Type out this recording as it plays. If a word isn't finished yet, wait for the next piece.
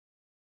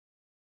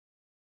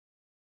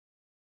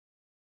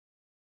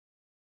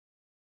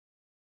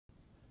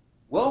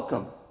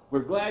Welcome. We're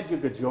glad you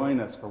could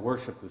join us for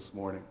worship this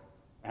morning,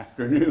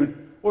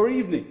 afternoon, or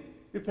evening,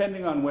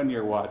 depending on when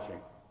you're watching.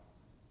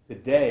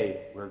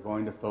 Today, we're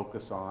going to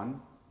focus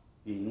on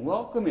being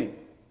welcoming.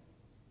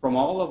 From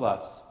all of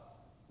us,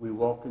 we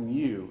welcome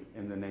you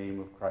in the name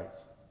of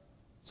Christ.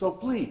 So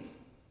please,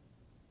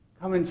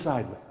 come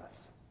inside with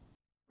us.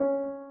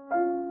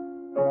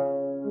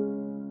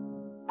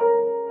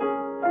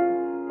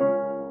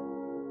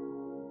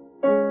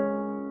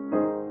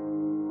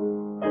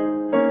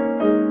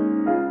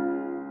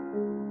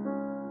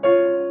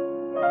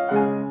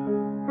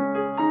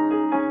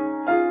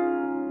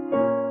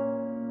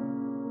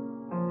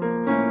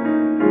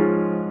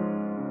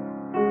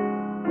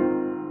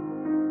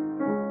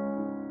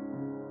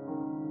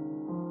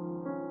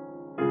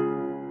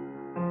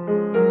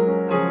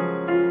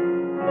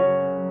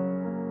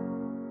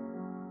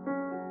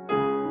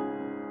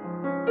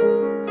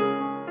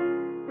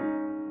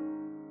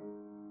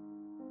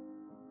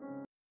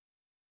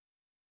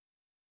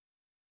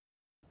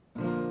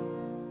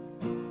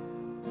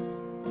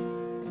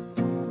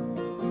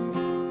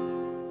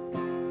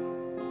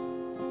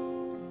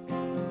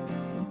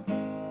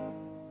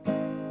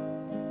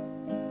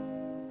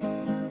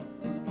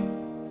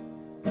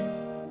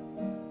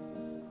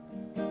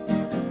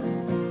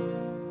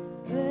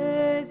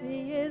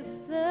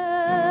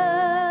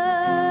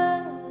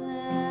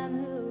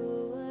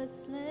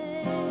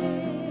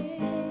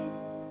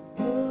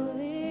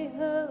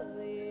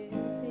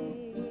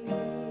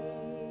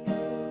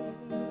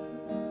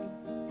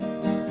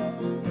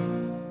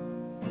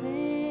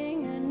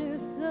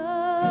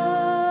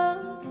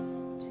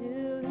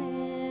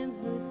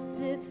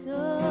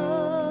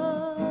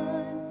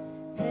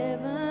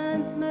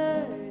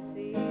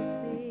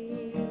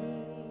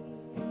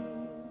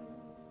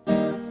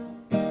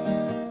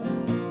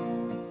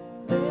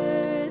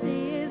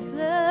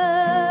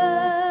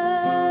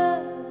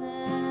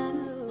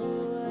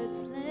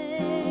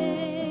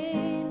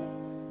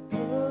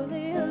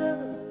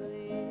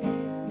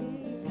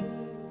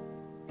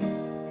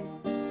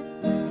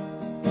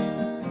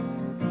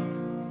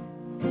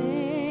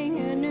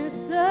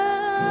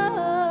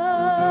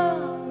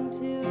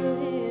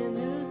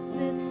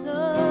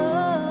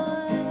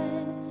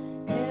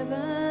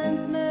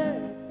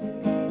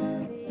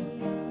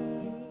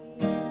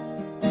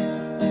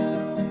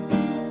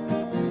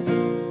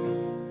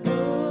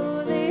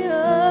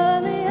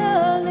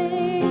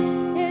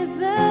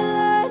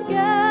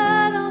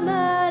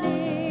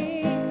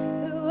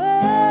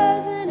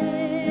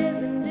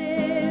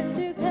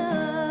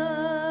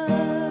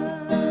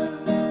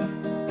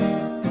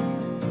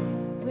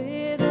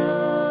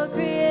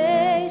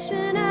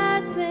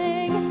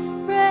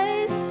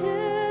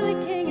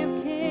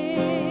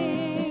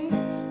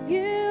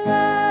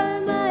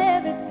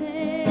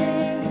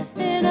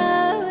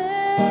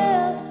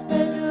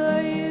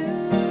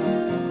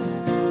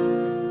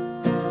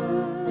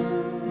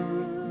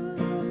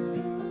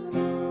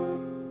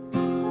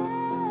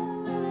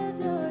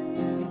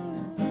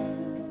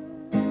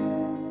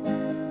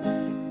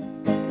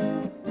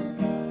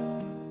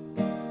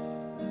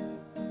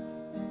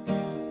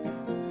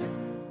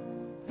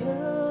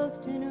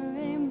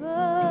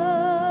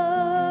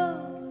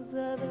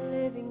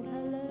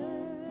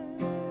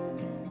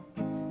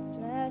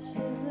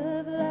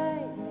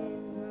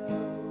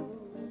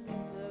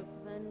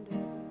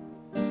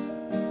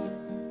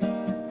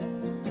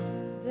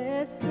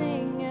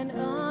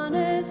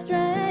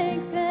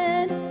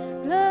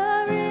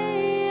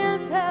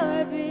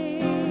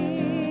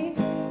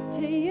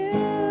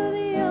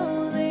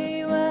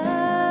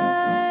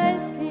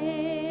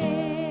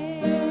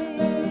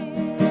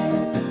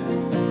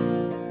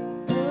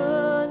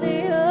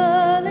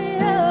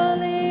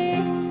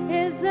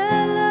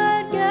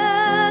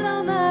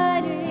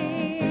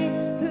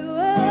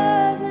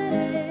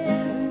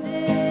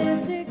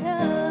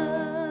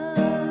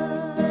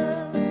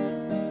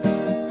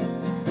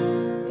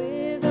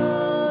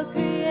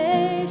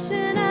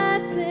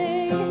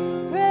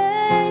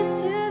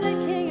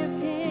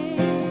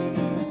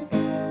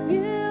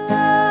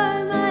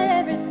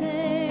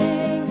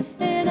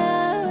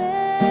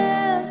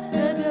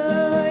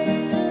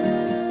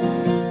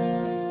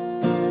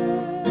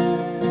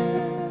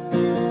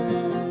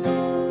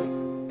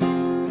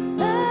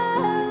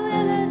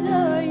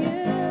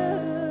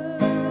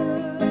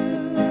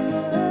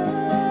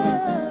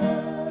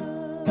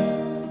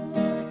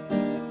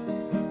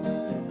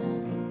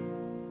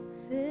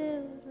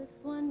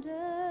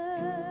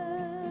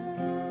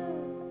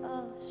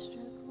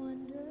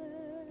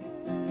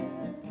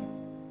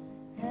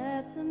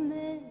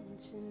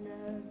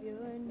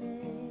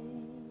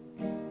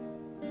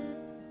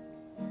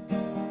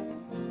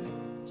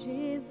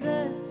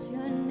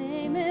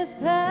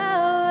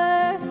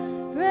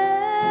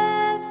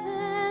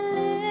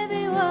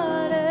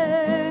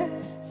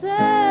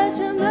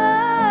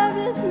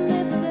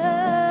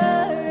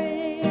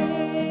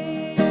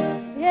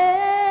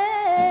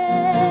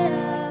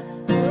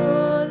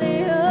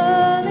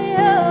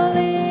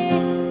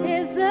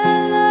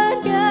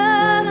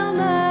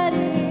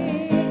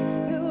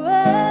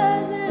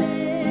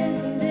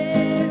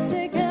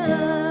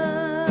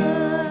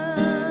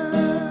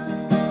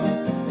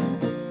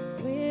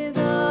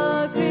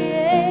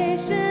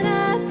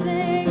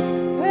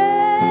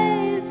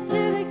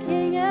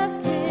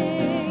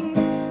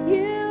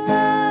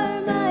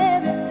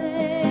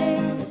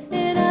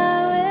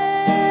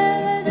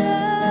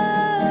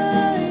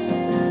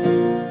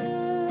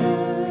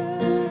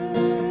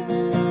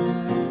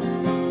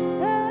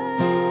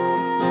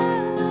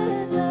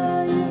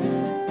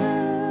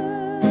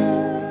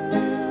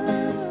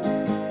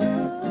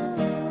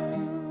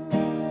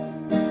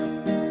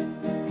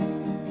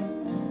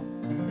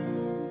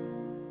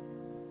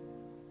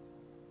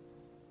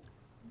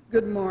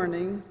 Good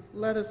morning.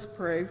 Let us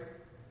pray.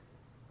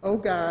 O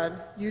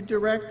God, you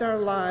direct our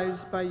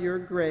lives by your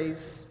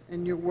grace,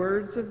 and your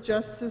words of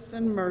justice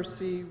and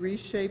mercy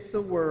reshape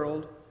the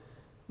world.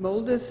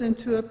 Mold us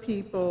into a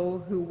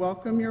people who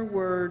welcome your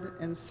word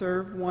and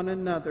serve one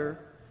another.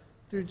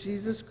 Through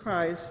Jesus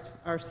Christ,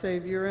 our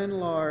Savior and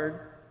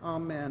Lord.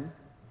 Amen.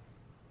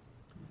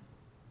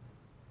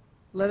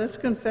 Let us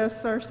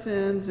confess our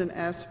sins and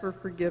ask for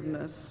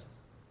forgiveness.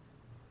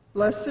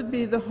 Blessed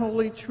be the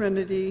Holy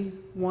Trinity,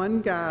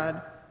 one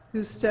God,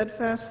 whose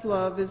steadfast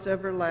love is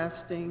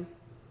everlasting,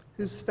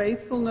 whose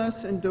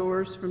faithfulness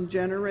endures from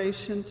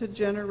generation to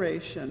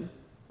generation.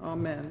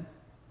 Amen.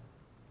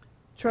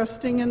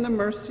 Trusting in the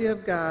mercy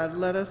of God,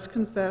 let us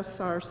confess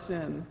our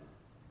sin.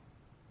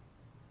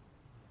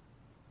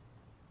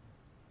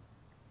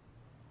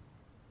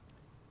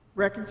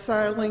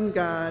 Reconciling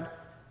God,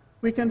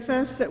 we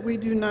confess that we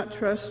do not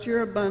trust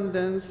your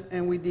abundance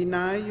and we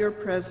deny your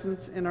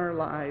presence in our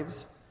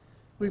lives.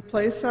 We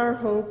place our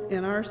hope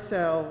in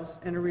ourselves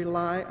and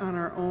rely on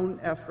our own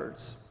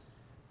efforts.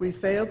 We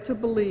fail to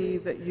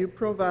believe that you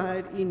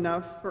provide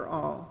enough for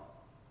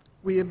all.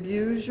 We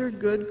abuse your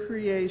good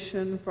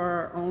creation for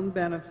our own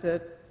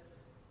benefit.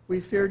 We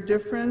fear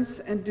difference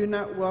and do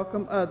not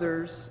welcome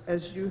others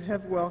as you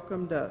have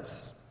welcomed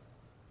us.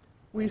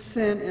 We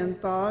sin in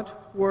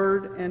thought,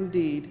 word, and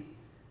deed.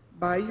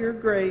 By your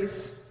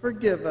grace,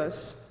 forgive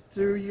us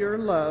through your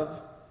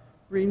love.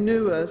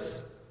 Renew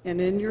us, and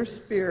in your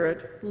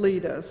Spirit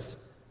lead us,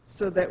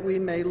 so that we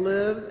may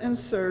live and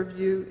serve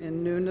you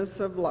in newness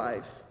of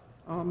life.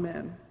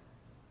 Amen.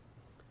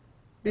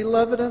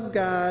 Beloved of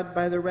God,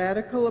 by the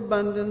radical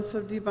abundance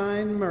of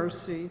divine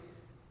mercy,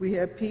 we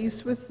have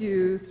peace with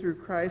you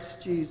through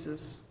Christ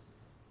Jesus,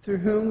 through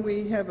whom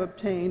we have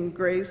obtained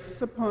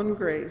grace upon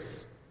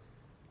grace.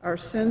 Our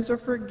sins are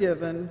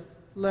forgiven.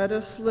 Let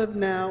us live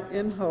now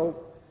in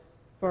hope,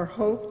 for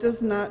hope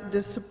does not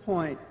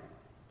disappoint,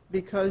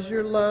 because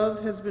your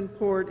love has been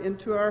poured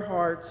into our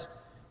hearts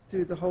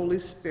through the Holy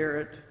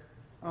Spirit.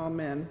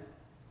 Amen.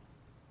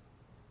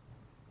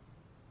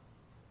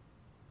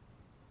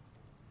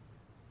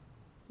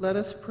 Let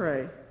us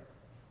pray.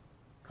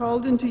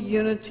 Called into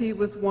unity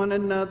with one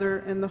another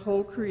and the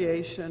whole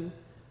creation,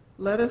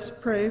 let us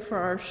pray for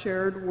our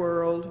shared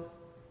world.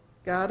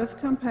 God of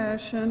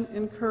compassion,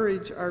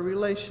 encourage our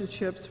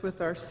relationships with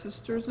our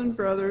sisters and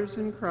brothers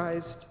in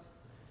Christ.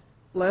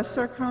 Bless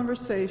our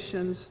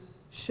conversations,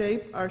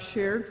 shape our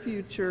shared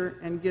future,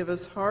 and give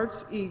us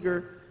hearts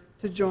eager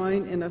to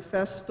join in a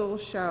festal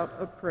shout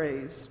of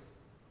praise.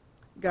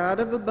 God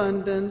of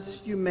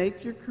abundance, you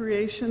make your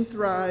creation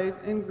thrive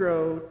and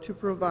grow to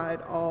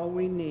provide all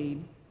we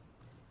need.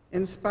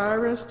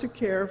 Inspire us to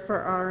care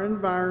for our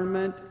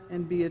environment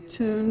and be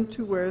attuned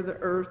to where the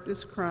earth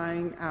is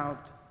crying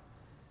out.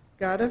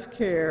 God of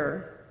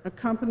care,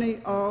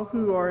 accompany all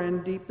who are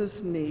in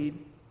deepest need.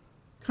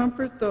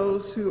 Comfort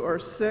those who are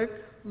sick,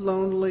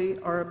 lonely,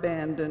 or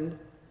abandoned.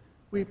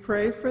 We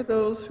pray for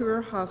those who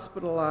are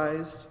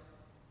hospitalized,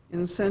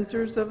 in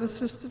centers of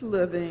assisted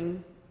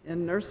living,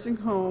 in nursing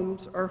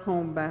homes, or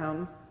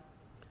homebound.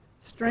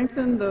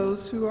 Strengthen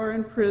those who are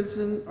in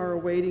prison or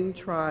awaiting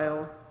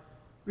trial.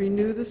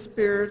 Renew the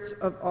spirits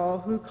of all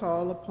who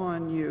call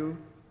upon you.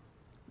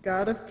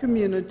 God of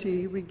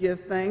community, we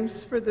give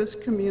thanks for this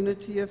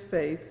community of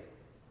faith.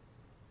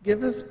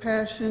 Give us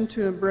passion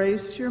to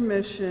embrace your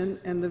mission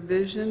and the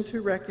vision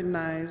to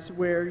recognize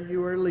where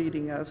you are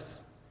leading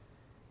us.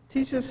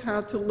 Teach us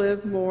how to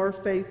live more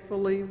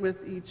faithfully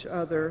with each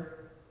other.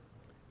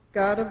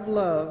 God of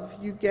love,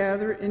 you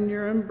gather in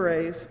your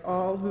embrace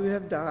all who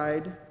have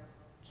died.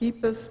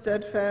 Keep us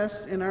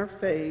steadfast in our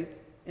faith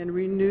and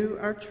renew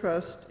our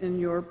trust in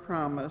your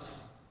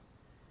promise.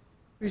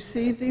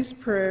 Receive these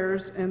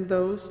prayers and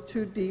those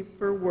too deep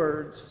for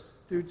words,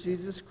 through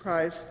Jesus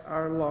Christ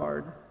our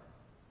Lord.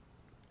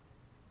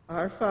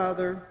 Our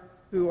Father,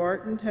 who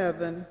art in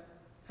heaven,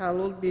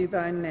 hallowed be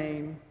thy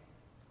name.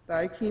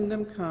 Thy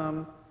kingdom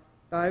come,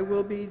 thy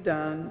will be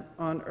done,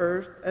 on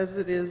earth as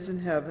it is in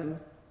heaven.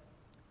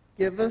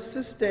 Give us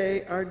this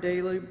day our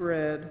daily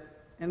bread,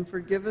 and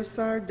forgive us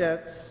our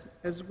debts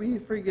as we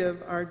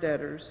forgive our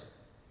debtors.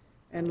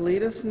 And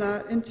lead us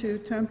not into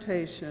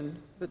temptation,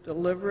 but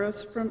deliver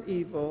us from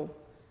evil.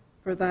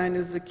 For thine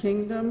is the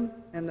kingdom,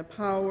 and the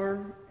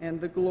power, and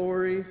the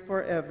glory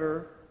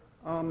forever.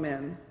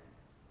 Amen.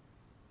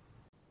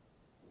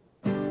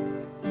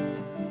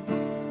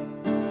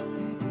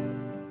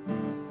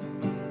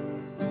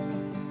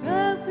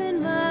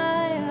 Open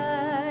my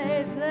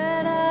eyes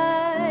that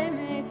I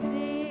may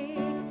see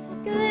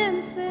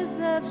glimpses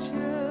of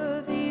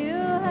truth you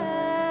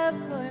have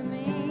for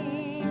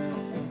me.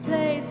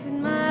 Place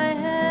in my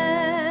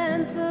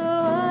hands the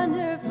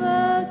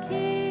wonderful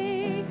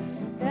key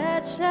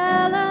that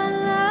shall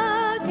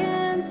unlock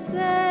and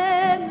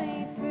set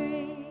me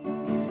free.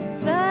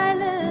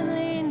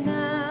 Silently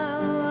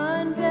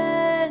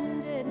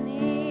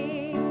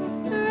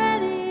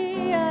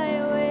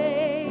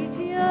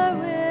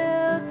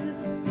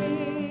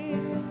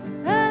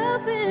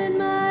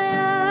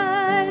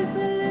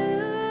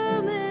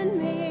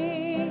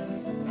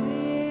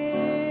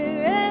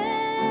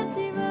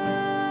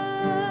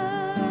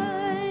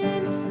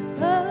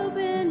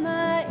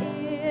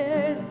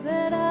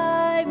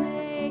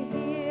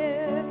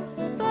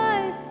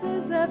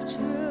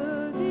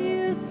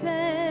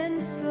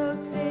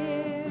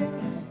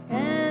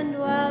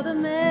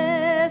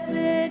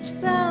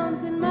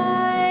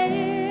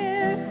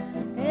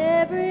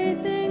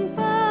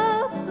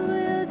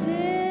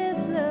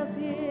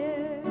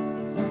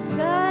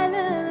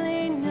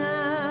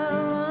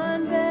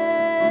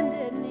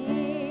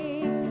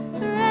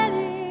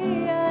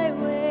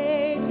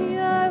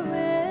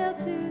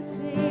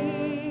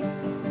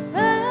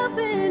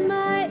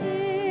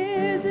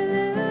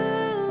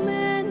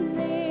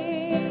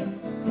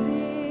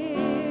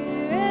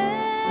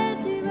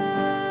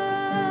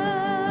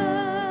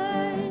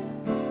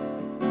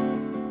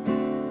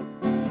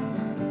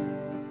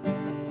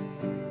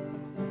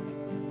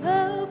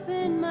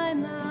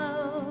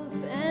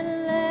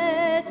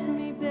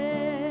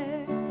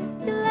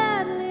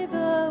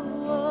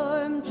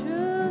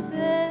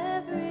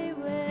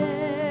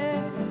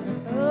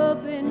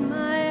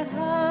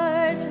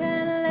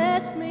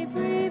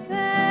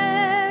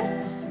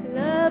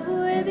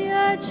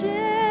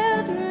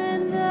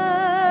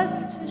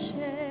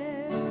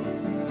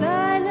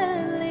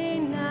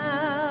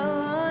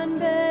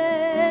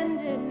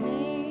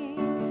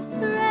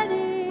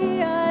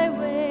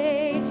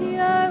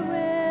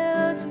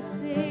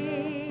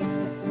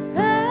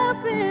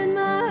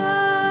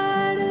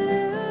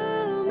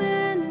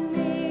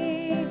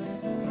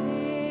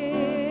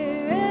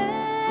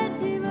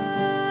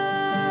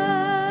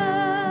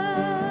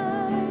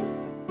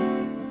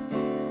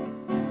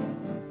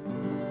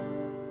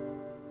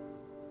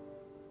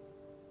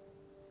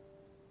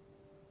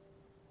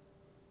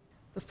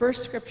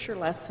first scripture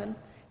lesson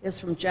is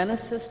from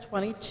Genesis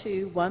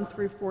 22, 1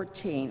 through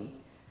 14.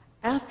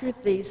 After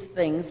these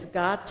things,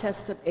 God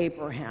tested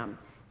Abraham.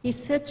 He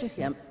said to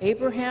him,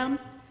 "Abraham,"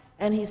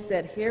 and he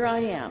said, "Here I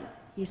am."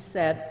 He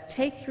said,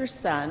 "Take your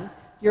son,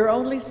 your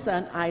only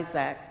son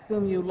Isaac,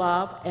 whom you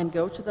love, and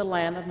go to the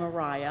land of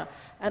Moriah,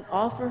 and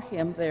offer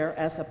him there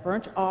as a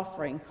burnt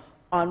offering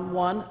on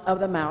one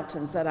of the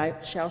mountains that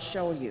I shall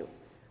show you."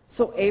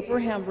 So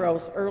Abraham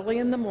rose early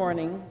in the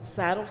morning,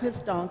 saddled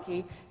his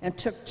donkey, and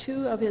took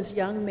 2 of his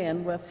young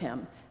men with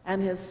him, and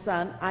his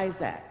son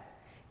Isaac.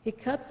 He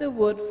cut the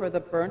wood for the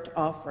burnt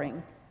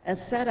offering, and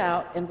set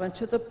out and went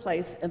to the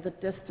place in the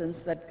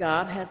distance that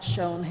God had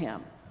shown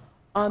him.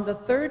 On the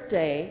 3rd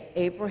day,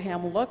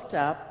 Abraham looked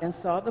up and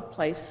saw the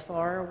place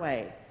far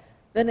away.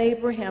 Then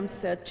Abraham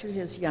said to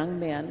his young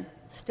men,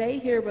 "Stay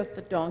here with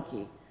the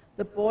donkey.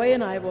 The boy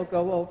and I will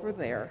go over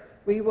there.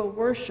 We will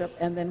worship,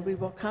 and then we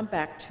will come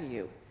back to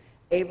you."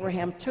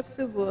 Abraham took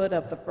the wood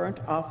of the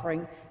burnt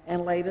offering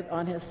and laid it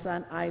on his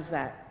son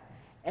Isaac,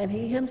 and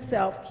he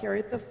himself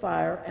carried the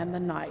fire and the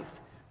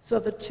knife. So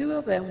the 2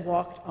 of them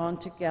walked on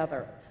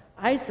together.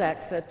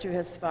 Isaac said to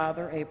his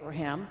father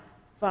Abraham,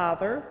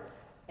 "Father,"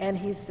 and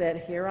he said,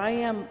 "Here I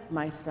am,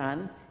 my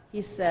son."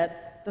 He said,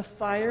 "The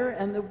fire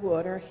and the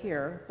wood are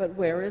here, but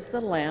where is the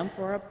lamb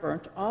for a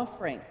burnt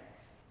offering?"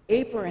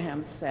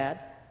 Abraham said,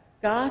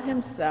 "God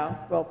himself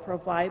will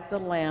provide the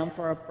lamb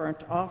for a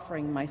burnt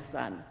offering, my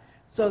son."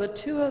 So the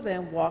 2 of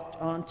them walked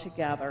on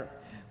together.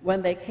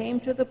 When they came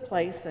to the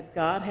place that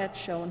God had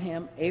shown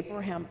him,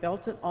 Abraham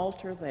built an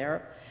altar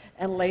there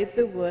and laid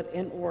the wood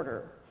in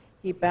order.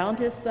 He bound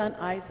his son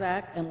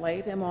Isaac and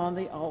laid him on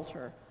the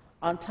altar,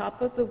 on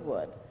top of the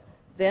wood.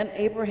 Then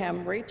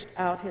Abraham reached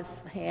out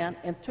his hand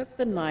and took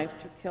the knife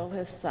to kill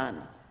his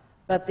son.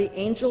 But the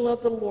angel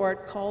of the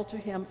Lord called to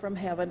him from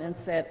heaven and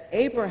said,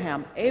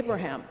 "Abraham,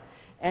 Abraham."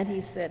 And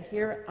he said,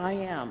 "Here I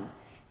am."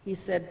 He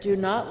said, "Do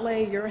not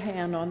lay your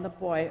hand on the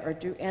boy or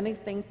do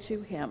anything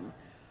to him.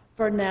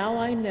 For now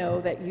I know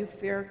that you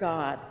fear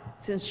God,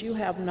 since you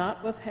have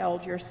not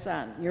withheld your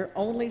son, your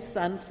only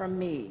son, from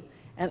me."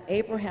 And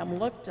Abraham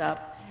looked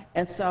up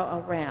and saw a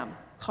ram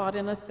caught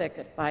in a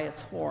thicket by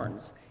its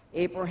horns.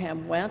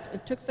 Abraham went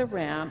and took the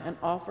ram and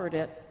offered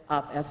it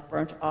up as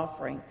burnt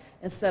offering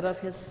instead of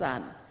his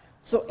son.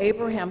 So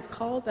Abraham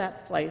called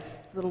that place,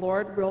 "The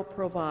Lord will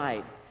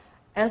provide."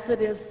 As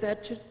it is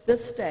said to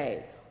this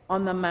day,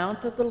 "On the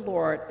mount of the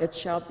Lord it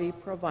shall be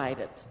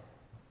provided."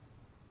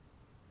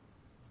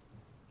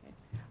 Okay.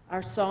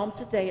 Our psalm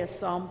today is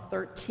Psalm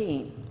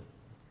 13.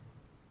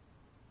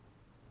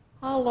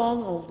 How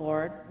long, O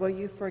Lord, will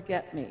you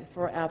forget me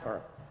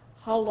forever?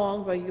 How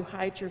long will you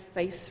hide your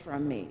face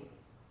from me?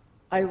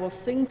 I will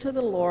sing to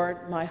the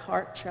Lord, my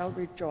heart shall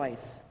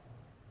rejoice.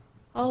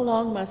 How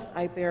long must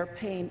I bear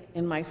pain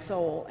in my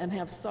soul and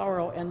have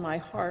sorrow in my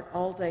heart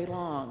all day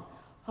long?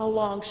 How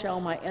long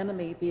shall my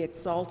enemy be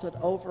exalted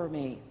over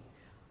me?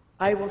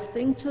 I will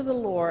sing to the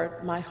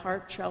Lord, my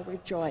heart shall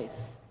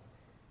rejoice.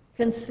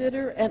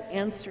 Consider and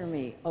answer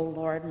me, O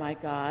Lord my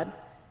God.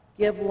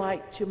 Give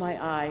light to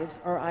my eyes,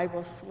 or I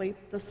will sleep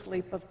the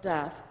sleep of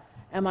death,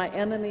 and my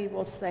enemy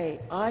will say,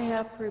 "I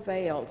have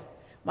prevailed."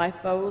 My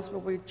foes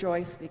will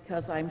rejoice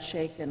because I'm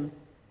shaken.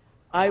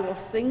 I will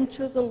sing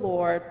to the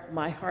Lord,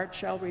 my heart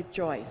shall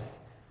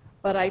rejoice.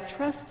 But I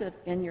trusted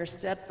in your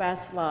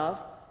steadfast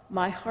love.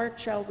 My heart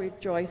shall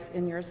rejoice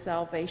in your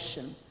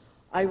salvation.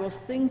 I will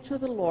sing to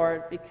the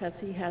Lord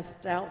because he has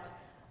dealt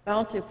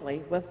bountifully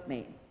with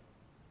me.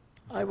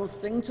 I will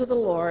sing to the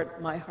Lord,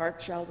 my heart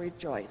shall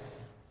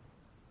rejoice.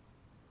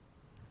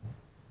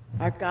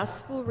 Our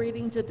gospel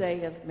reading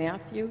today is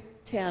Matthew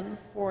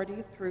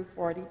 10:40 through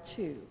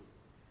 42.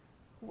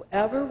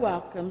 Whoever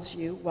welcomes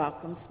you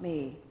welcomes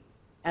me,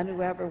 and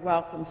whoever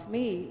welcomes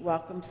me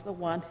welcomes the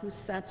one who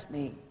sent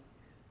me.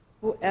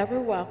 Whoever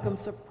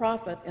welcomes a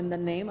prophet in the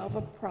name of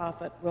a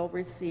prophet will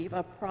receive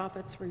a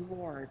prophet's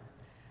reward,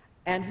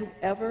 and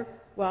whoever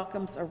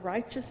welcomes a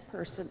righteous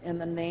person in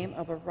the name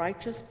of a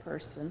righteous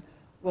person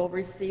will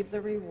receive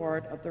the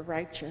reward of the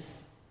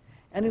righteous.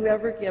 And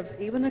whoever gives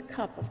even a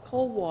cup of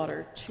cold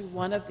water to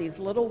one of these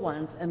little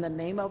ones in the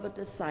name of a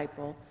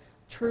disciple,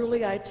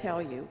 truly I tell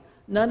you,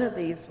 none of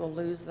these will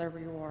lose their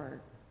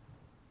reward.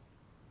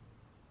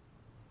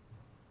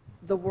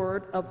 The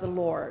word of the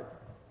Lord.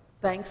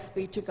 Thanks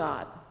be to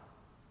God.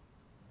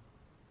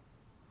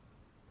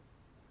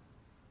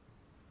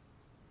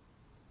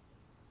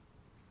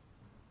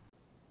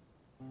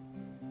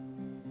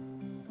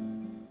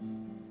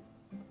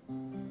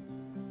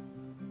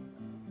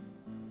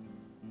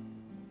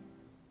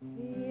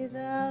 Be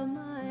thou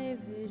my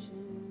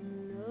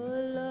vision, O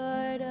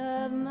Lord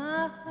of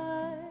my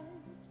heart.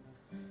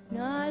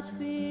 Not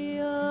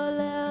be all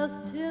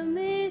else to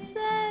me,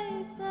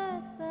 save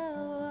that thou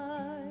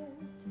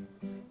art.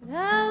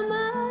 Thou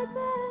my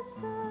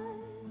best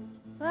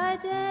light, by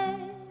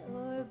day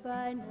or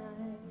by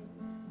night.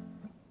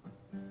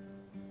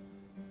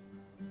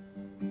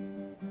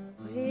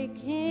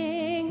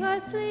 Waking or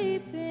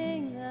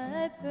sleeping,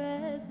 thy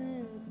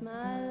presence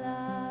my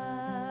life.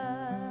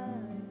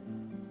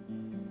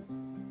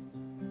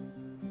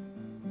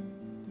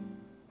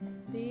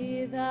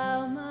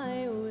 thou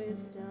my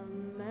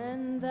wisdom,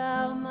 and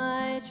thou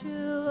my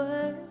true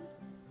word.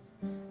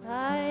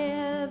 I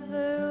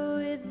ever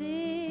with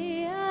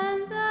thee,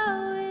 and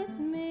thou with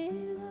me,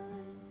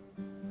 Lord.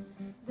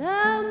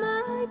 Thou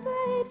my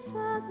great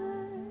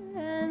Father,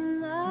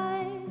 and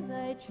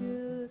thy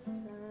true Son.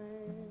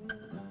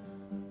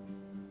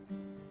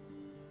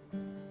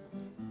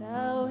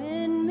 Thou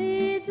in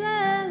me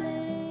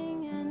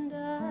dwelling, and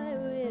I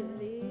with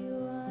thee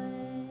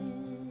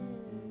one.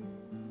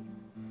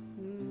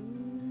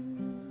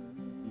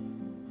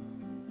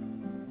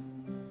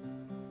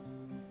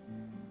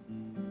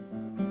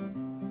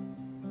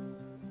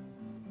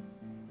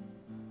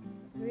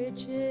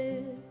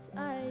 Riches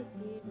I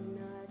heed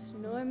not,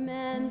 nor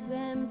man's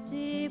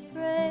empty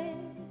praise.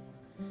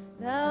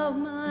 Thou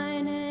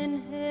mine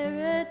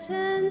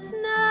inheritance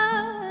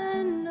now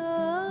and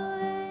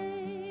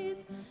always.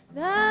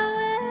 Thou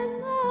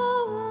and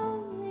thou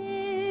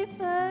only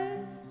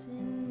first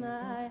in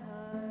my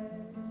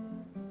heart.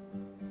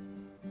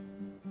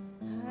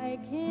 High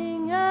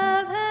King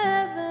of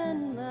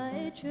heaven,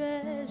 my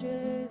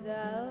treasure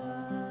thou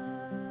art.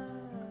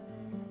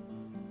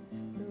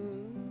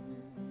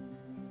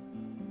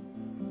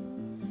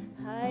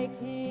 High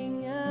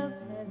King of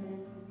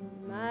heaven,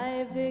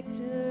 my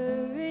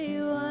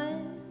victory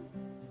won.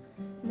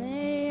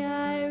 May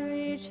I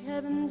reach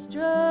heaven's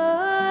joy,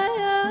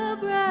 oh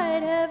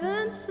bright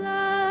heaven's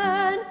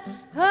sun.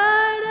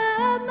 Heart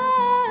of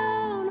my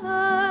own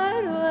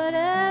heart,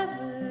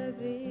 whatever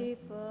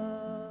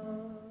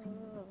befall.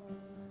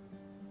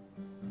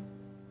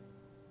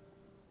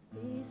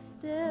 Be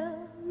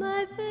still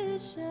my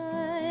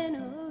vision, O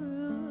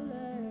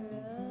ruler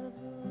of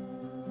all.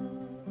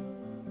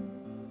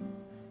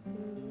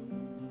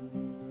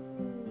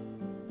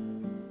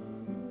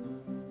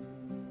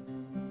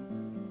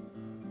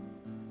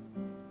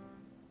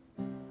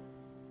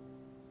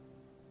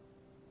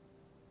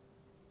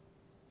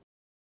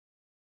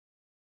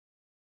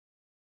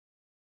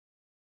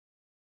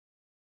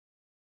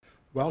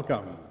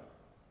 Welcome.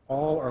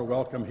 All are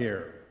welcome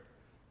here.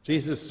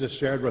 Jesus just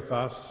shared with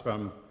us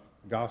from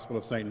the Gospel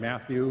of St.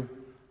 Matthew,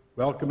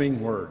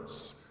 welcoming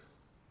words.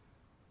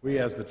 We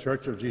as the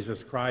Church of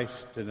Jesus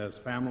Christ and as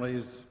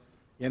families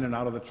in and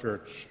out of the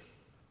church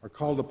are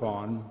called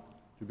upon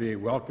to be a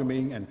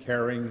welcoming and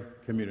caring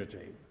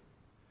community.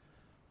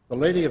 The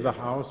lady of the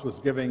house was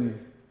giving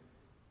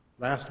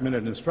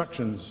last-minute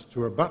instructions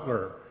to her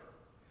butler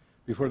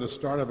before the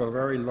start of a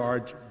very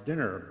large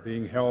dinner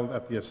being held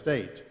at the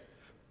estate.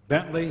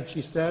 Bentley,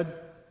 she said,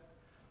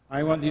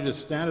 I want you to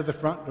stand at the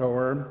front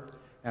door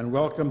and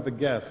welcome the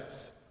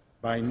guests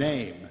by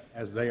name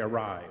as they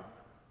arrive.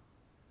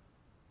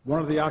 One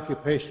of the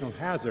occupational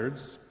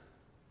hazards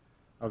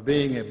of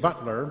being a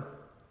butler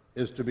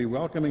is to be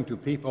welcoming to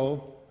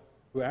people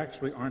who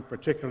actually aren't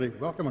particularly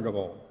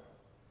welcomable.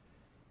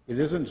 It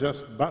isn't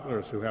just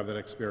butlers who have that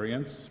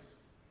experience.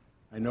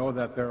 I know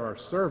that there are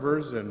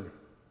servers in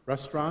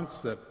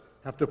restaurants that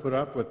have to put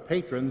up with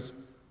patrons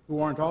who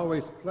aren't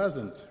always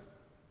pleasant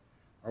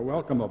or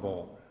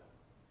welcomable.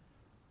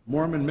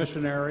 Mormon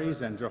missionaries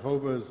and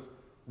Jehovah's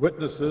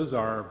Witnesses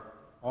are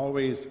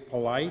always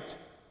polite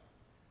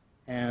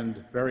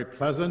and very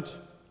pleasant.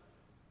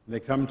 They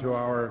come to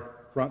our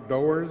front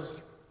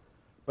doors,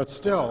 but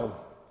still,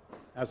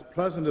 as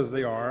pleasant as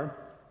they are,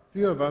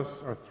 few of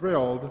us are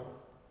thrilled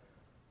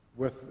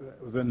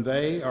when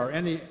they or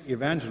any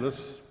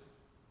evangelists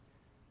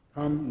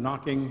come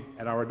knocking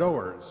at our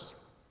doors.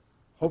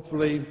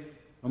 Hopefully,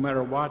 no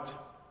matter what,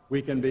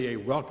 we can be a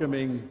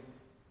welcoming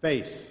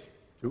face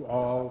to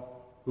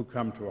all who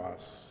come to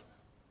us.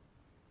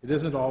 It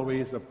isn't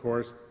always, of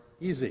course,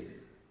 easy.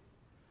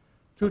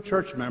 Two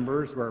church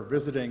members were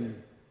visiting,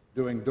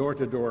 doing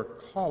door-to-door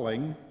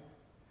calling.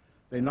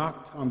 They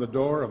knocked on the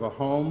door of a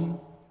home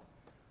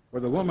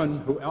where the woman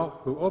who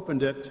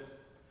opened it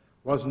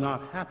was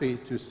not happy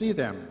to see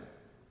them.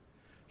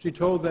 She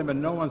told them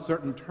in no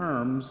uncertain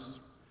terms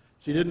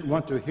she didn't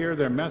want to hear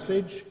their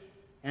message,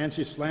 and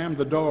she slammed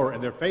the door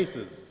in their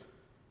faces.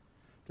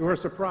 To her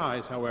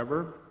surprise,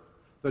 however,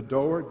 the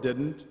door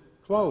didn't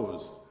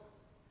close.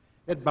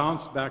 It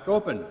bounced back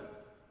open.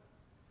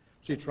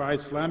 She tried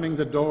slamming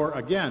the door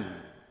again,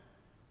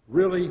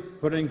 really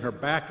putting her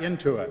back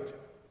into it.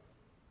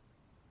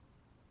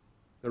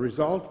 The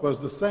result was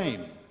the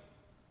same.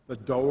 The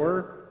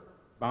door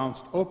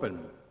bounced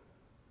open.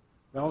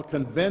 Well,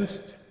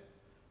 convinced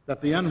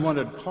that the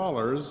unwanted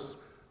callers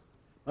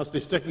must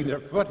be sticking their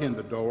foot in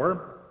the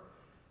door,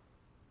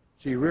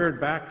 she reared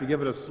back to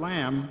give it a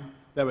slam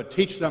that would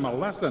teach them a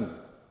lesson.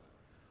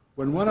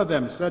 When one of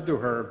them said to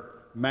her,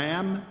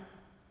 "Ma'am,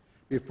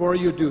 before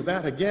you do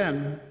that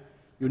again,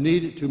 you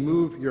need to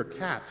move your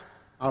cat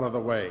out of the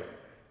way."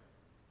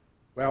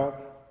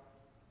 Well,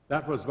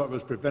 that was what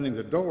was preventing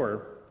the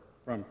door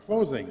from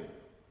closing.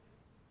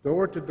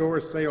 Door-to-door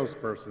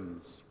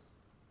salespersons,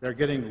 they're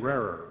getting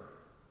rarer.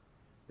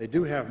 They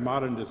do have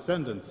modern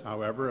descendants,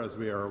 however, as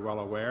we are well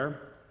aware.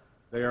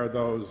 They are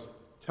those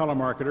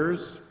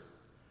telemarketers,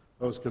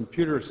 those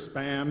computer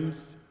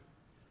spams,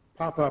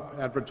 pop-up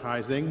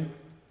advertising,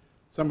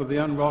 some of the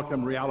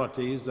unwelcome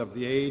realities of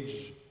the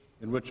age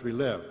in which we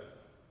live.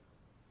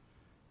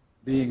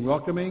 Being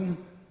welcoming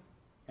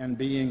and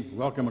being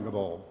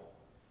welcomable.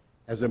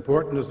 As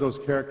important as those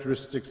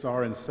characteristics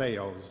are in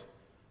sales,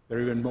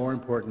 they're even more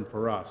important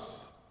for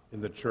us in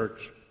the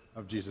Church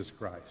of Jesus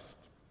Christ.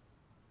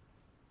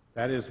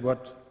 That is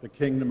what the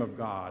kingdom of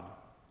God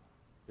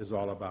is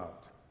all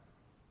about.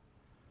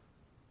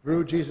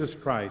 Through Jesus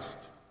Christ,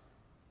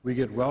 we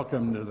get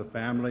welcomed into the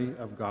family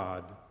of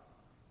God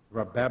through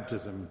our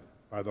baptism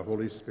by the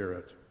Holy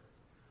Spirit.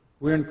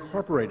 We're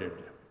incorporated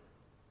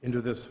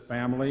into this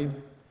family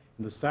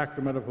in the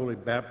sacrament of holy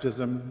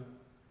baptism,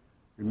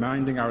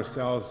 reminding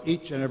ourselves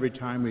each and every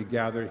time we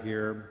gather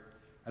here,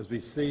 as we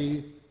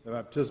see the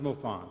baptismal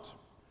font,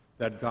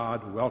 that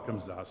God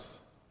welcomes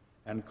us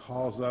and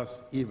calls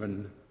us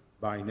even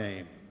by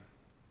name.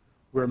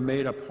 We're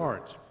made a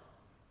part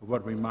of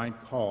what we might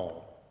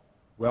call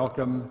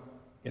welcome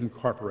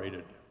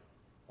incorporated,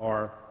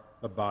 or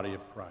the body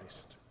of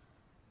Christ.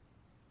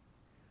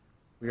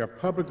 We are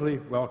publicly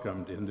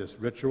welcomed in this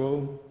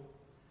ritual,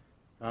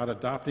 God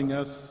adopting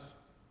us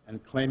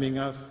and claiming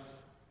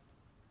us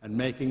and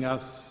making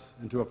us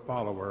into a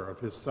follower of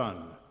his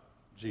Son,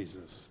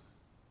 Jesus.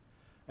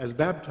 As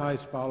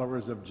baptized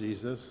followers of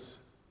Jesus,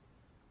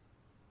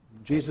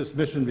 Jesus'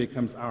 mission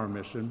becomes our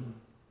mission.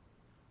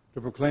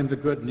 To proclaim the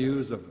good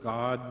news of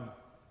God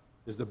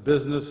is the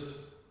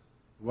business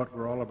of what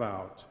we're all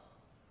about.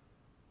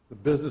 The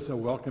business of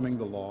welcoming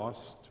the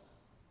lost,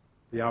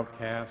 the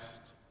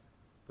outcast,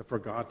 the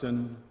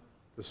forgotten,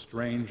 the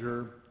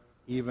stranger,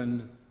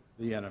 even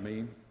the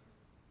enemy.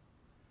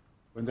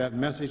 When that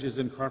message is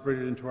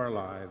incorporated into our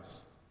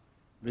lives,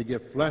 we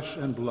give flesh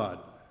and blood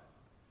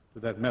to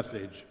that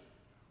message.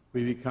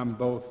 We become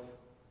both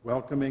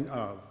welcoming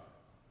of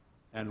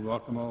and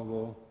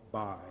welcomable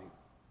by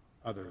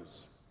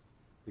others,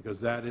 because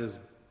that is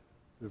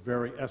the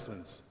very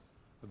essence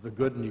of the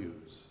good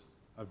news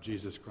of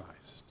Jesus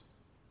Christ.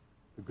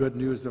 The good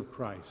news of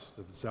Christ,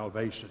 of the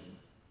salvation.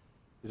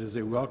 It is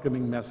a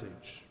welcoming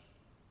message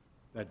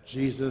that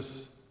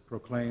Jesus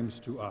proclaims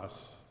to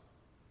us.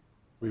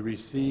 We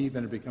receive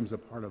and it becomes a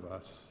part of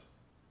us.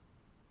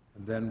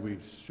 And then we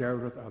share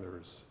it with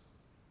others.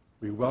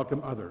 We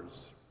welcome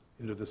others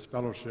into this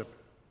fellowship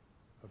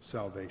of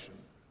salvation.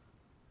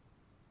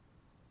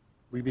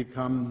 We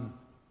become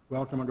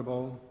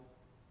welcomable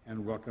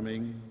and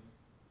welcoming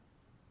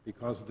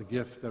because of the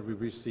gift that we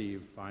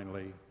receive,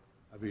 finally,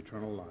 of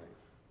eternal life.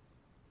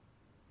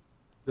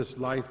 This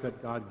life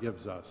that God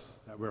gives us,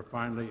 that we're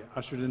finally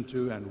ushered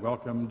into and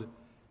welcomed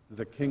to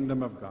the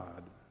kingdom of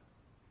God,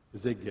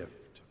 is a gift.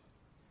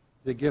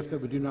 It's a gift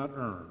that we do not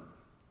earn.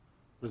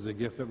 It is a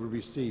gift that we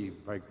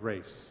receive by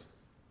grace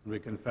when we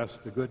confess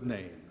the good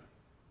name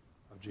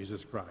of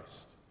Jesus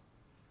Christ.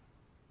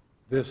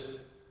 This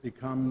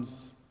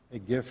becomes a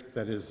gift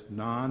that is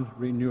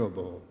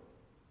non-renewable.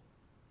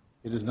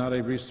 It is not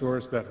a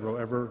resource that will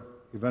ever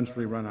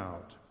eventually run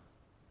out.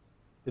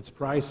 Its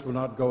price will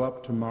not go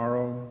up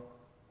tomorrow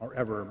or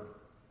ever,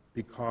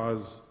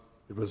 because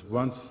it was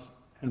once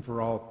and for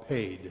all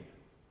paid.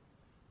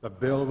 The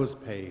bill was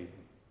paid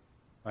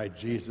by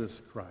Jesus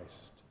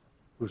Christ,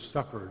 who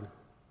suffered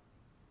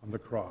on the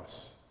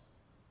cross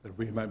that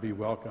we might be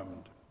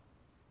welcomed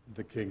in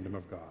the kingdom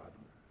of God.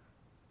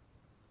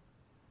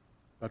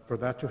 But for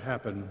that to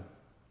happen,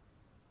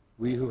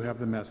 we who have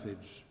the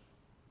message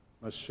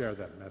must share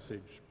that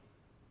message,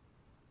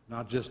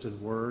 not just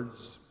in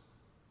words,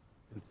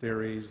 in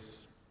theories,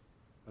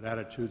 but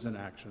attitudes and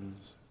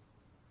actions.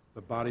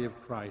 The body of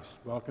Christ,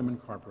 welcome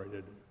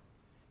incorporated,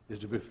 is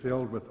to be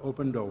filled with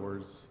open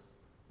doors,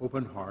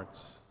 open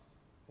hearts,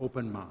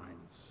 open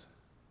minds.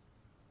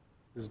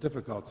 It's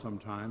difficult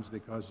sometimes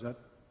because that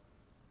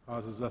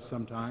causes us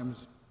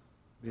sometimes,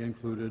 be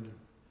included,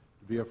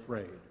 to be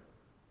afraid.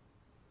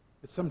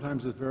 It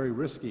sometimes is very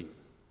risky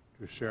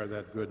to share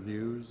that good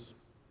news.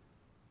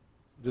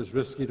 It is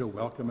risky to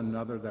welcome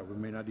another that we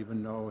may not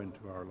even know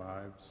into our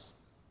lives.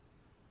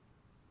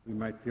 We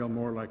might feel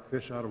more like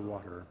fish out of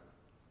water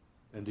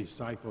than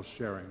disciples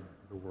sharing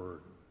the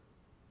word.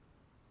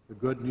 The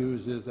good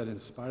news is that in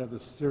spite of the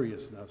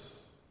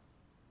seriousness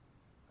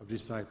of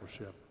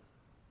discipleship,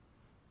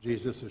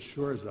 Jesus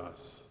assures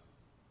us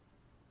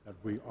that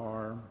we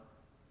are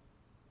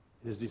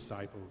his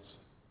disciples,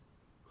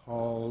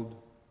 called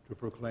to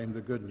proclaim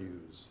the good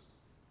news,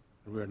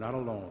 and we are not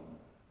alone.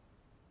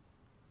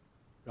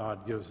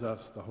 God gives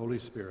us the Holy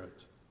Spirit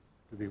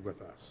to be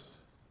with us.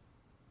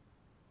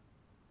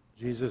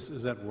 Jesus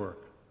is at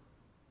work,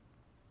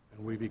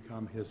 and we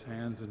become his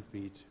hands and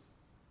feet,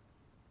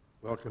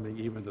 welcoming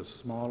even the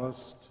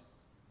smallest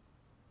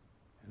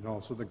and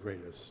also the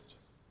greatest,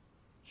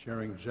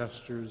 sharing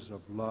gestures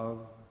of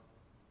love,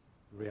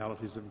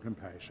 realities of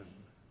compassion.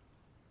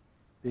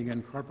 Being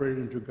incorporated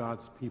into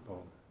God's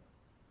people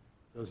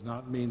does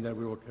not mean that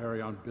we will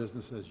carry on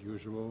business as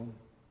usual.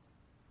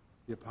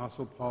 The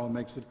Apostle Paul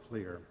makes it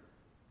clear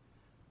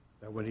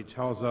that when he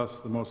tells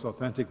us the most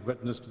authentic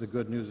witness to the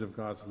good news of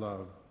God's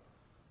love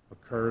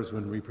occurs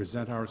when we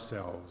present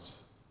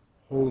ourselves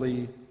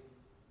wholly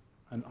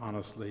and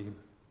honestly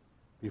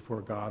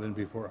before God and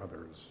before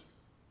others.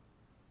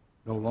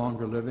 No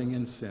longer living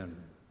in sin,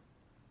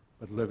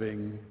 but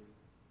living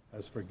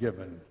as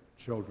forgiven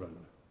children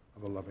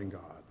of a loving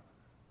God.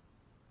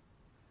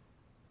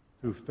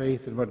 Through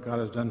faith in what God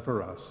has done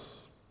for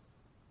us,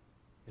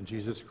 in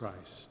Jesus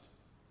Christ,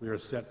 we are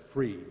set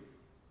free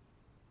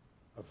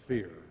of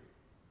fear,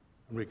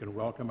 and we can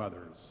welcome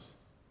others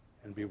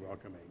and be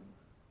welcoming.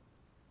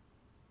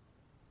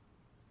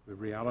 The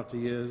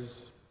reality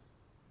is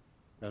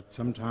that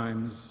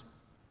sometimes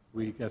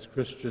we, as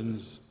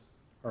Christians,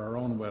 are our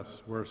own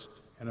worst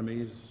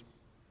enemies.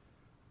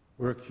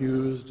 We're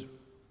accused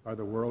by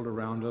the world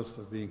around us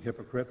of being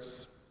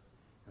hypocrites,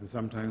 and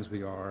sometimes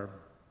we are.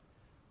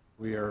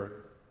 We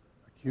are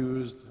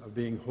accused of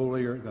being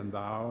holier than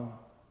thou,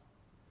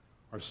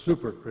 are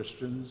super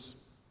Christians,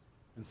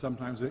 and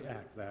sometimes we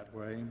act that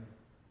way.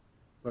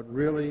 But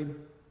really,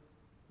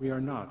 we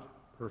are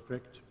not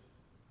perfect.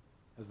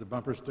 As the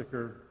bumper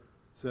sticker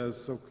says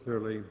so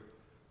clearly,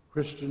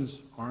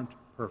 Christians aren't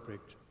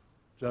perfect,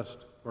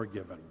 just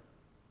forgiven.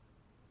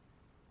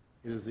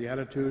 It is the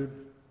attitude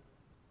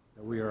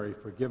that we are a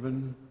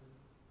forgiven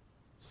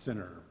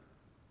sinner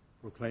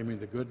proclaiming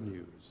the good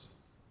news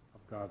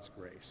of God's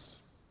grace.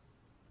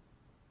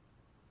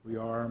 We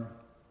are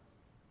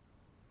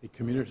a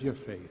community of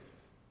faith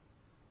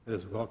that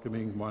is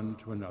welcoming one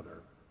to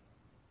another.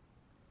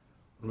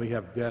 When we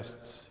have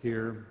guests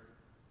here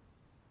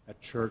at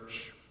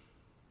church,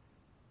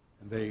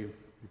 and they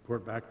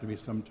report back to me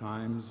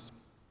sometimes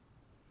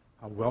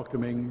how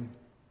welcoming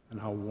and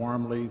how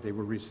warmly they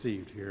were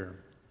received here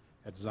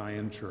at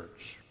Zion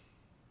Church.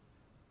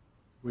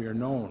 We are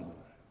known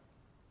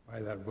by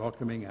that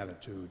welcoming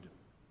attitude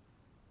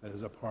that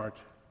is a part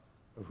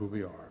of who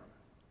we are.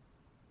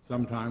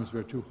 Sometimes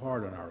we're too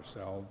hard on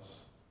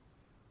ourselves.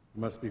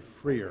 We must be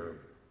freer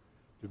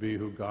to be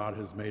who God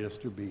has made us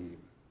to be,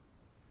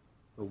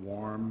 the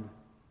warm,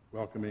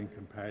 welcoming,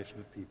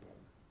 compassionate people.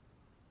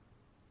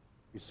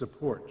 We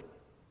support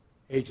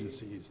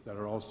agencies that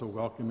are also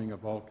welcoming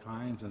of all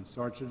kinds and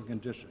sorts and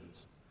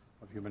conditions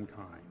of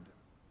humankind.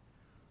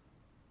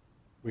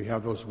 We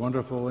have those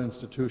wonderful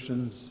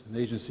institutions and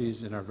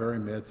agencies in our very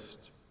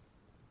midst.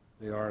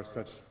 They are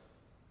such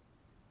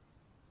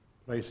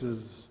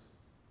places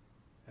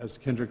as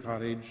Kinder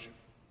Cottage,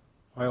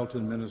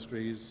 Hoyleton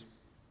Ministries,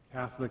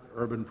 Catholic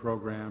Urban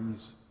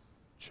Programs,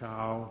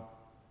 CHOW,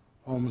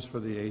 Homes for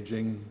the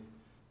Aging,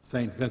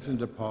 St. Vincent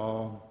de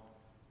Paul,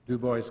 Du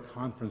Bois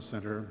Conference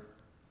Center,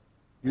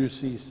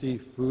 UCC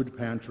Food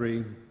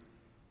Pantry,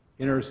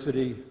 Inner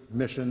City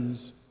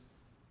Missions,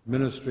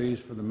 Ministries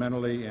for the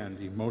Mentally and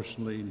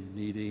Emotionally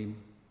Needy,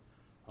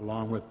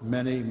 along with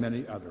many,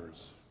 many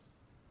others.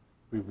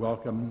 We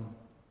welcome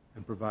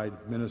and provide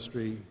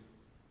ministry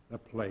and a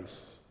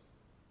place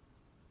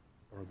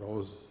for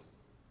those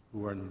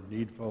who are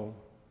needful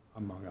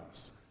among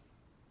us.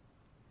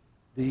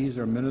 These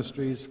are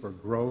ministries for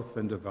growth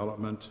and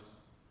development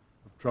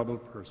of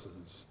troubled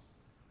persons.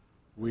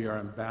 We are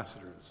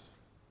ambassadors,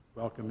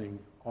 welcoming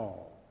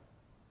all.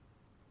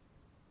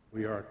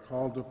 We are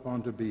called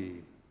upon to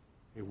be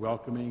a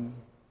welcoming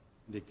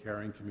and a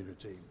caring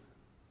community.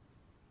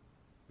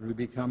 When we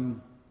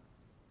become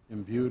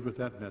imbued with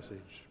that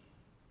message,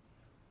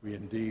 we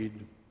indeed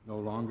no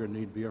longer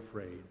need be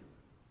afraid,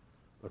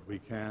 but we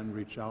can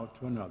reach out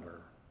to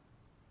another,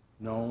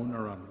 known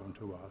or unknown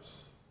to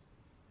us,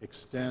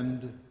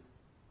 extend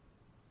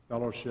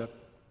fellowship,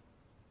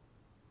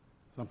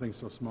 something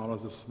so small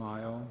as a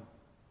smile,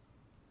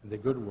 and a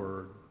good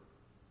word,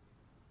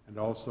 and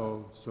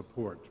also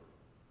support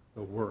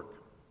the work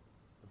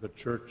of the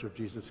Church of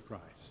Jesus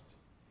Christ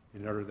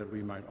in order that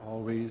we might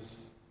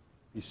always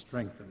be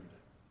strengthened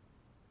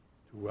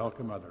to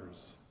welcome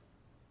others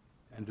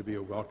and to be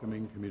a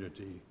welcoming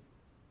community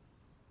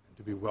and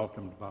to be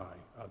welcomed by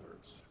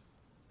others.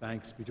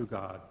 Thanks be to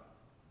God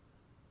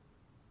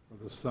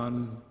for the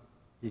Son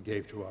he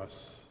gave to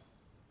us,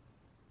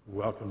 who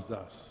welcomes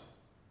us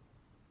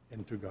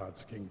into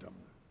God's kingdom.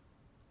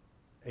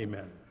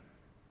 Amen.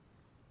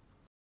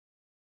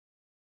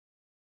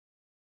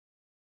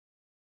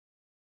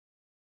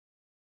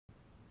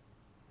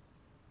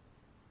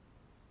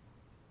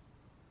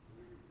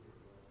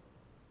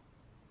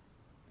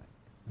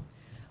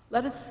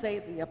 Let us say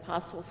the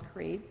Apostles'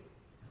 Creed.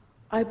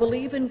 I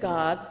believe in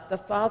God, the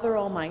Father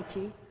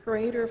Almighty,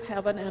 creator of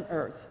heaven and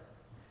earth,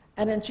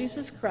 and in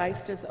Jesus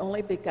Christ, his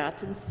only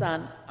begotten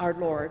Son, our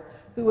Lord,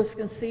 who was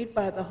conceived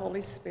by the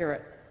Holy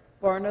Spirit,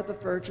 born of the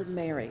Virgin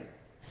Mary,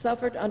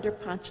 suffered under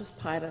Pontius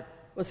Pilate,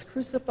 was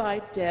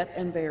crucified, dead,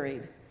 and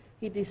buried.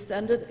 He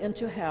descended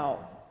into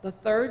hell. The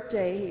third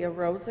day he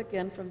arose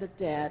again from the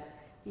dead.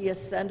 He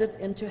ascended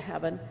into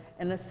heaven,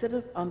 and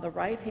sitteth on the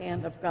right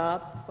hand of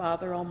God the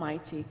Father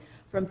Almighty.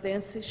 From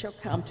thence he shall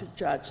come to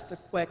judge the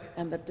quick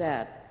and the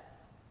dead.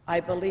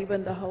 I believe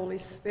in the Holy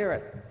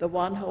Spirit, the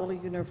one holy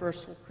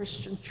universal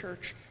Christian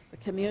church, the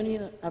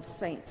communion of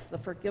saints, the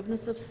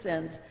forgiveness of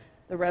sins,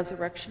 the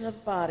resurrection of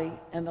the body,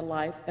 and the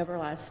life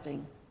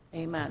everlasting.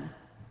 Amen.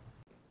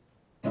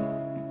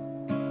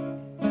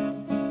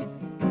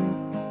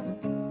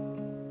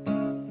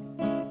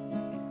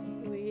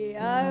 We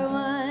are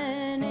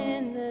one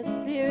in the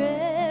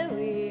Spirit,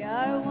 we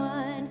are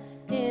one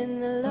in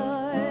the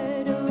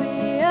Lord.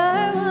 We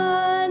are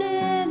one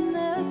in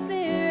the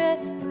Spirit,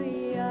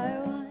 we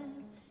are one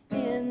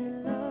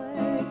in the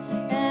Lord.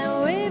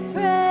 And we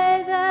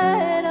pray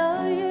that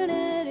all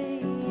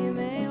unity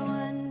may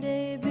one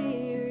day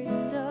be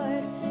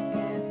restored,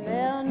 and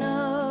they'll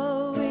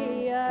know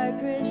we are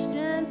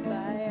Christians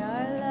by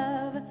our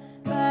love,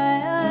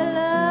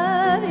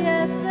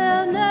 yes,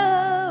 they'll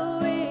know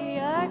we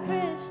are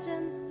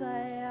Christians by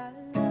our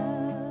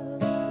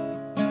love.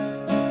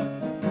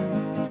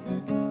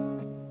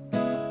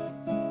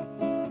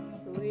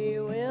 We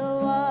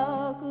will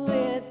walk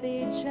with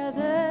each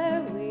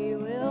other, we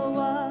will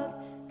walk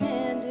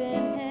hand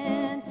in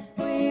hand.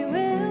 We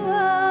will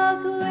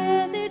walk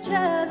with each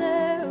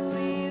other,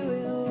 we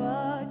will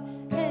walk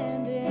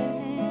hand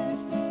in hand.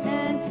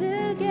 And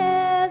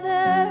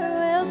together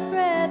we'll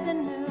spread the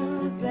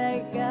news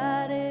that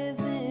God is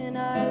in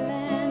our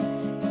land.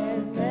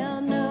 And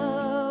they'll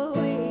know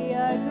we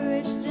are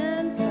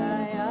Christians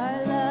by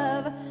our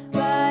love,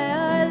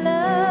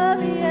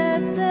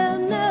 yes, they'll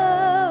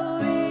know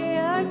we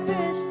are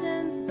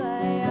Christians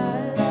by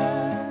our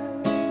love.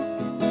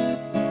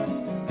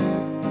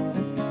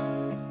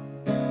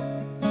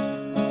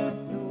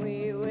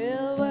 We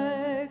will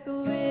work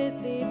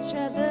with each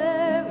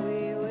other,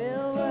 we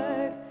will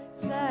work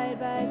side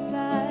by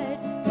side.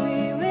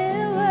 We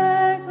will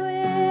work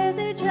with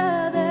each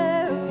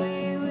other,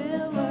 we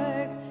will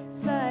work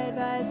side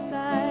by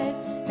side.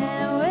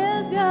 And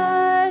we'll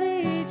guard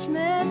each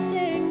man's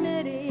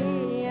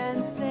dignity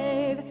and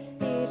save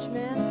each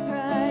man's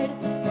pride.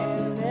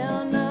 And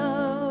they'll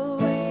know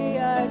we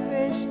are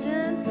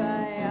Christians by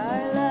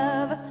our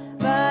love,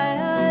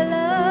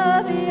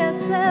 yes,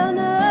 they'll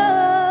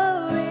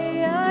know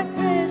we are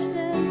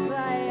Christians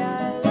by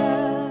our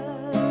love.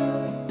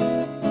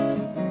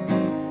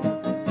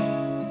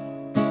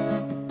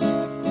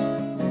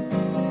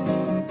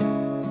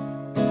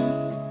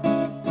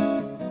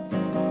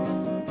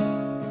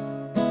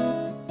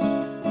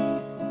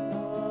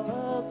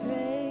 All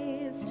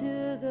praise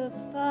to the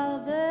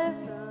Father,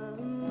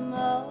 from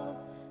all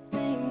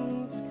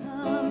things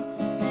come,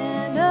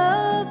 and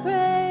all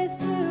praise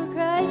to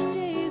Christ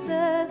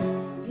Jesus,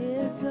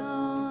 his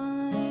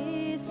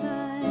only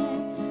Son,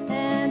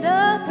 and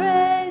all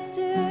praise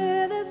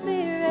to the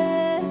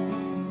Spirit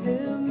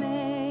who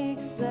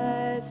makes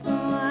us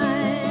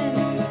one.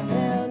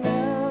 They'll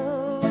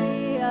know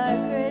we are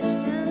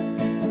Christians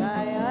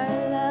by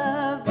our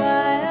love,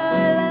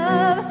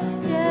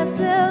 yes,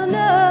 they'll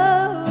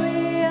know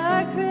we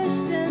are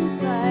Christians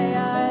by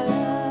our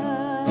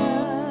love,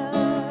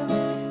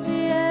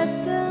 yes,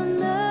 they'll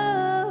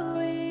know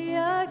we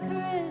are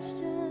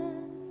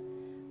Christians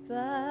by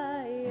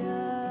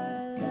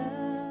our love.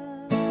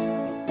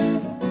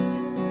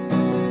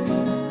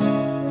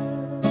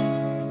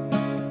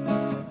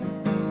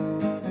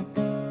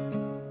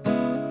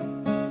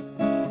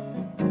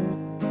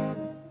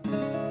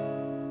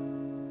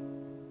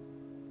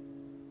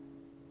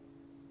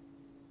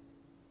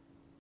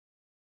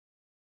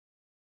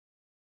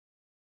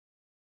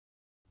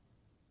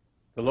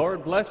 The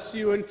Lord bless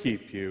you and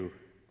keep you.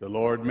 The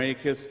Lord make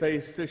his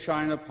face to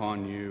shine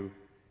upon you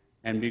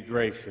and be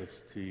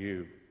gracious to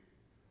you.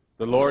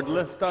 The Lord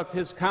lift up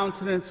his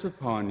countenance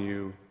upon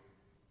you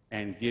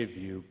and give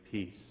you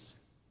peace.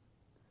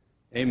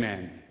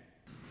 Amen.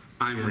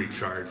 I'm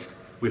recharged.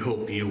 We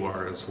hope you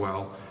are as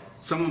well.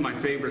 Some of my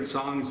favorite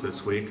songs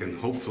this week, and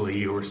hopefully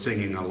you are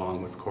singing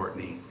along with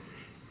Courtney.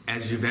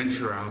 As you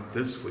venture out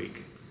this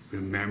week,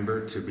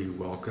 remember to be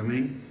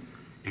welcoming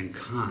and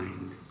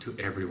kind to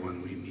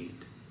everyone we meet.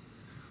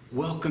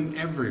 Welcome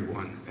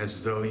everyone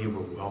as though you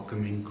were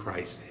welcoming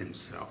Christ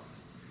himself.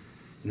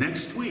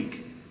 Next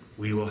week,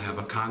 we will have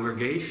a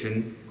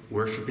congregation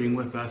worshiping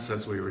with us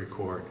as we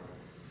record.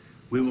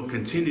 We will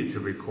continue to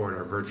record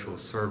our virtual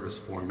service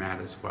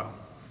format as well.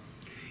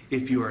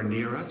 If you are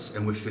near us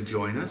and wish to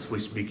join us,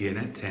 we begin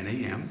at 10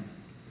 a.m.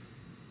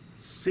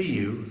 See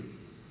you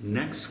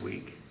next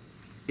week,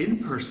 in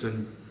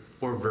person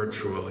or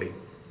virtually.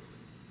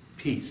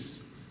 Peace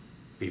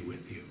be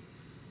with you.